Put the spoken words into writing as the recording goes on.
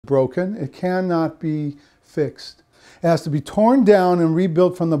broken. It cannot be fixed. It has to be torn down and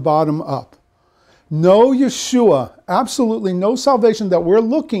rebuilt from the bottom up. No Yeshua, absolutely no salvation that we're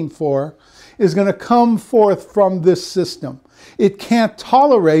looking for is going to come forth from this system. It can't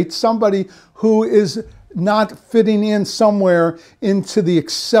tolerate somebody who is not fitting in somewhere into the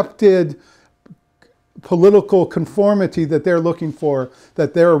accepted political conformity that they're looking for,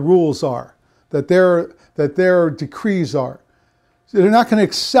 that their rules are, that their decrees are. So they're not going to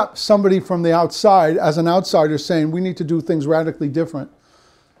accept somebody from the outside as an outsider saying we need to do things radically different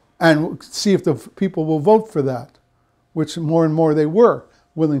and see if the people will vote for that, which more and more they were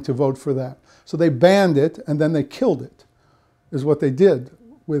willing to vote for that. So they banned it and then they killed it, is what they did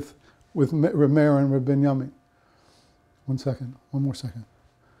with Reb Meir and Reb Binyamin. One more second.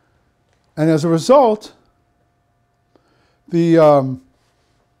 And as a result, the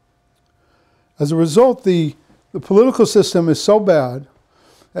political system is so bad.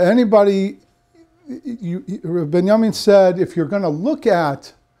 Anybody, Reb Binyamin said, if you're going to look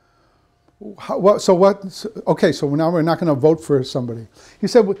at so now we're not going to vote for somebody. He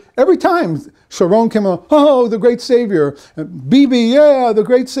said, every time Sharon came along, oh, the great savior, and Bibi, yeah, the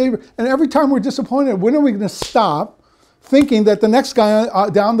great savior. And every time we're disappointed, when are we going to stop thinking that the next guy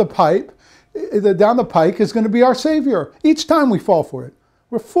down the pike is going to be our savior? Each time we fall for it.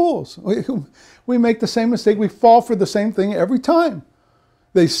 We're fools. We make the same mistake. We fall for the same thing every time.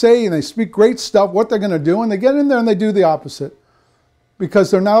 They say and they speak great stuff, what they're going to do, and they get in there and they do the opposite.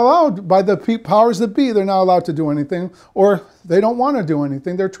 Because they're not allowed, by the powers that be, they're not allowed to do anything, or they don't want to do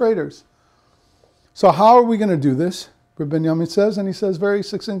anything. They're traitors. So how are we going to do this? Reb Binyamin says, and he says very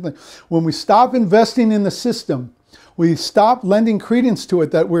succinctly, when we stop investing in the system, we stop lending credence to it,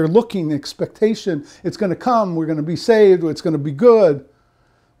 that we're looking, expectation, it's going to come, we're going to be saved, it's going to be good.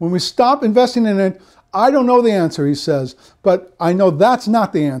 When we stop investing in it, I don't know the answer, he says, but I know that's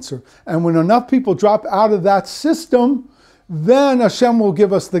not the answer. And when enough people drop out of that system, then Hashem will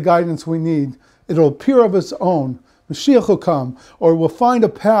give us the guidance we need. It'll appear of its own. Mashiach will come, or we'll find a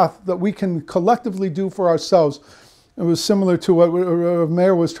path that we can collectively do for ourselves. It was similar to what Rav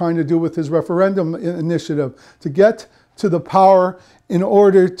Meir was trying to do with his referendum initiative, to get to the power in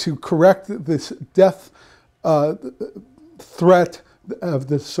order to correct this death threat of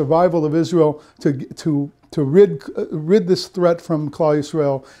the survival of Israel, to rid this threat from Klal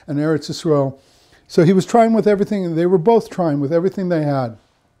Yisrael and Eretz Yisrael. So he was trying with everything, and they were both trying with everything they had.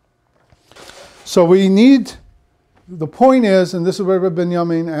 So we need, the point is, and this is what Reb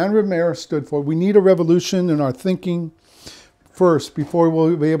Binyamin and Reb Meir stood for, we need a revolution in our thinking first before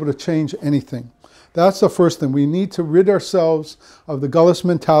we'll be able to change anything. That's the first thing. We need to rid ourselves of the gullus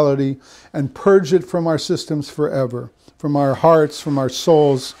mentality and purge it from our systems forever, from our hearts, from our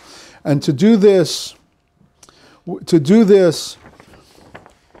souls. And to do this,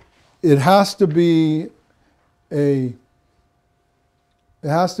 it has to be a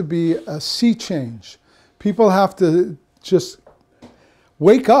sea change. People have to just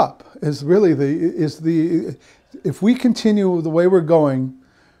wake up. If we continue the way we're going,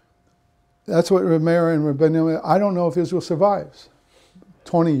 that's what Reb Meir and Reb Binyamin, I don't know if Israel survives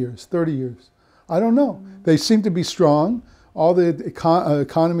 20 years, 30 years. I don't know. They seem to be strong. All the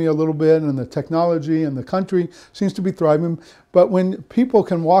economy a little bit, and the technology and the country seems to be thriving. But when people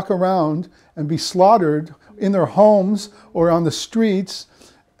can walk around and be slaughtered in their homes or on the streets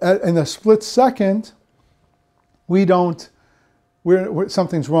in a split second,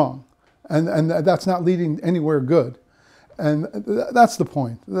 something's wrong. And that's not leading anywhere good. And that's the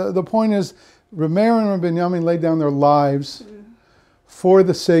point. The point is, Reb Meir and Reb Binyamin laid down their lives for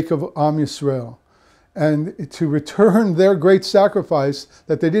the sake of Am Yisrael. And to return their great sacrifice,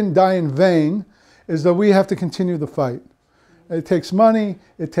 that they didn't die in vain, is that we have to continue the fight. It takes money,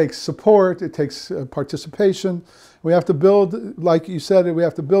 it takes support, it takes participation. We have to build, like you said, we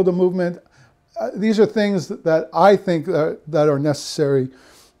have to build a movement. These are things that I think that are necessary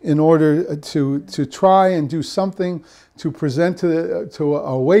in order to try and do something to present to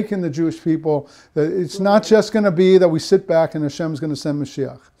awaken the Jewish people, that it's not just going to be that we sit back and Hashem's going to send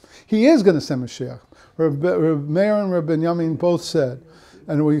Mashiach. He is going to send Mashiach. Reb Meir and Reb Binyamin both said,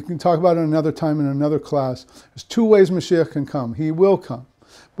 and we can talk about it another time in another class, there's two ways Mashiach can come. He will come,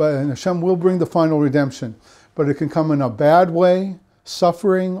 and Hashem will bring the final redemption. But it can come in a bad way,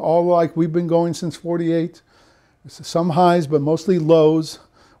 suffering, all like we've been going since 48. Some highs, but mostly lows,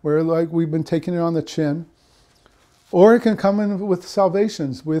 where like we've been taking it on the chin. Or it can come in with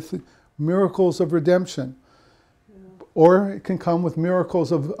salvations, with miracles of redemption. Or it can come with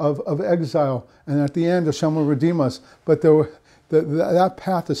miracles of exile, and at the end Hashem will redeem us. But that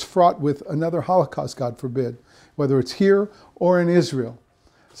path is fraught with another Holocaust, God forbid, whether it's here or in Israel.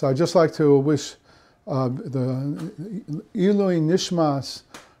 So I'd just like to wish the Ilui Nishmas,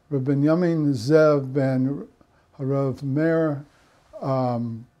 Rav Binyamin Zev ben Rav Meir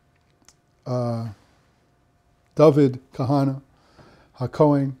David Kahane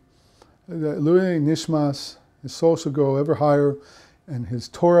HaKohen, Ilui Nishmas, his soul should go ever higher, and his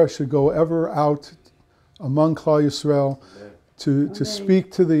Torah should go ever out among Klal Yisrael to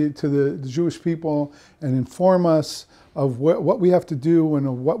speak to the Jewish people and inform us of what we have to do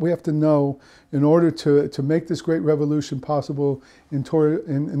and what we have to know in order to make this great revolution possible in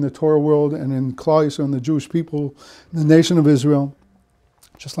the Torah world and in Klal Yisrael and the Jewish people, the nation of Israel.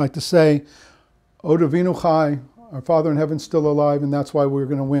 Just like to say, Od Avinu Chai, our Father in heaven is still alive, and that's why we're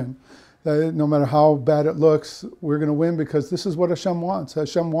going to win. No matter how bad it looks, we're going to win because this is what Hashem wants.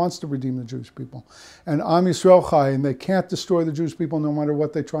 Hashem wants to redeem the Jewish people. And Am Yisrael Chai, and they can't destroy the Jewish people no matter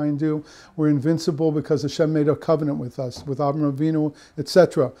what they try and do. We're invincible because Hashem made a covenant with us, with Avraham Avinu,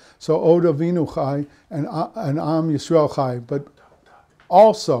 etc. So Od Avinu Chai and Am Yisrael Chai. But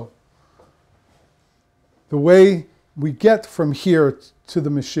also, the way we get from here to the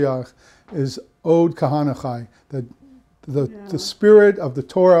Mashiach is Od Kahane Chai, the spirit of the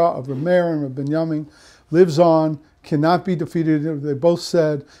Torah of Reb Meir and Reb Binyamin lives on, cannot be defeated. They both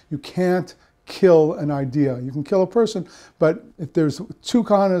said you can't kill an idea. You can kill a person, but if there's 2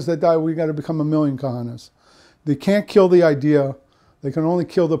 Kahanas that die, we got to become 1,000,000 Kahanas. They can't kill the idea. They can only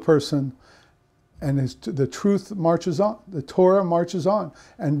kill the person. And the truth marches on. The Torah marches on.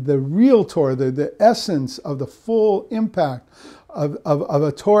 And the real Torah, the essence of the full impact of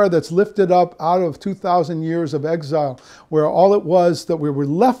a Torah that's lifted up out of 2,000 years of exile, where all it was that we were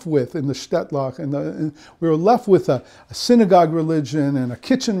left with in the Shtetlach, and we were left with a synagogue religion and a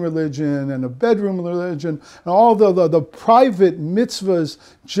kitchen religion and a bedroom religion, and all the private mitzvahs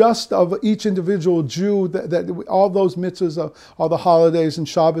just of each individual Jew, all those mitzvahs, all the holidays and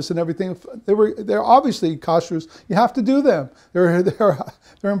Shabbos and everything, they're obviously kashrus. You have to do them. They're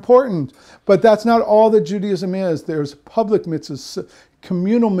important. But that's not all that Judaism is. There's public mitzvahs,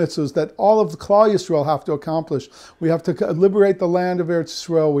 communal mitzvahs that all of the Klal Yisrael have to accomplish. We have to liberate the land of Eretz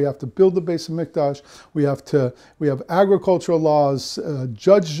Yisrael. We have to build the Beis HaMikdash. We have agricultural laws,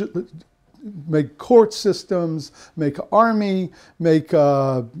 make court systems, make army, make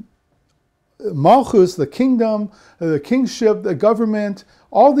Malchus, the kingdom, the kingship, the government.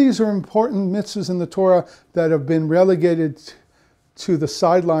 All these are important mitzvahs in the Torah that have been relegated to the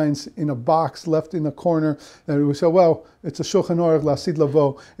sidelines in a box left in a corner. And we say, well, it's a Shulchan Aruch Lasid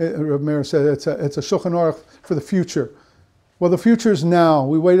Lavo. Reb Meir said it's a Shulchan Aruch for the future. Well, the future is now.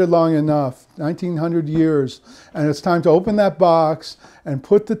 We waited long enough, 1900 years, and it's time to open that box and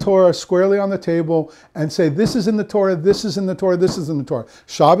put the Torah squarely on the table and say, this is in the Torah, this is in the Torah, this is in the Torah.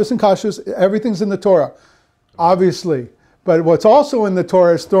 Shabbos and Kashrus, everything's in the Torah, obviously. But what's also in the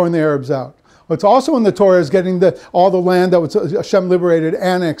Torah is throwing the Arabs out. What's also in the Torah is getting all the land that was Hashem liberated,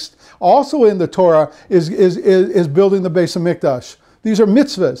 annexed. Also in the Torah is building the Beis HaMikdash. These are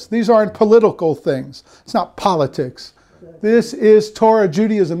mitzvahs. These aren't political things. It's not politics. This is Torah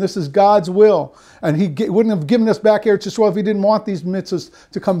Judaism. This is God's will. And He wouldn't have given us back Eretz Yisrael if He didn't want these mitzvahs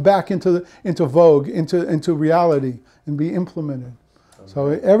to come back into vogue, into reality, and be implemented. So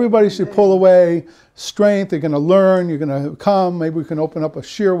everybody should pull away strength. They're going to learn. You're going to come. Maybe we can open up a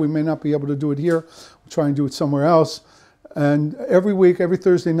shir. We may not be able to do it here. We'll try and do it somewhere else. And every week, every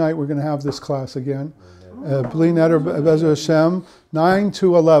Thursday night, we're going to have this class again. Bli Neder Be'ezer Hashem, 9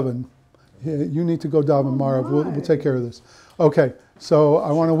 to 11. You need to go daven, Marav. We'll take care of this. Okay. So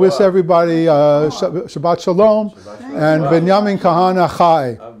I want to wish everybody Shabbat Shalom and Binyamin Kahane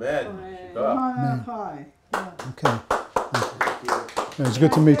Chai. Amen. Okay. It's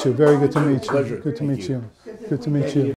good to meet you. Very good to meet you. Good to meet you. Good to meet you.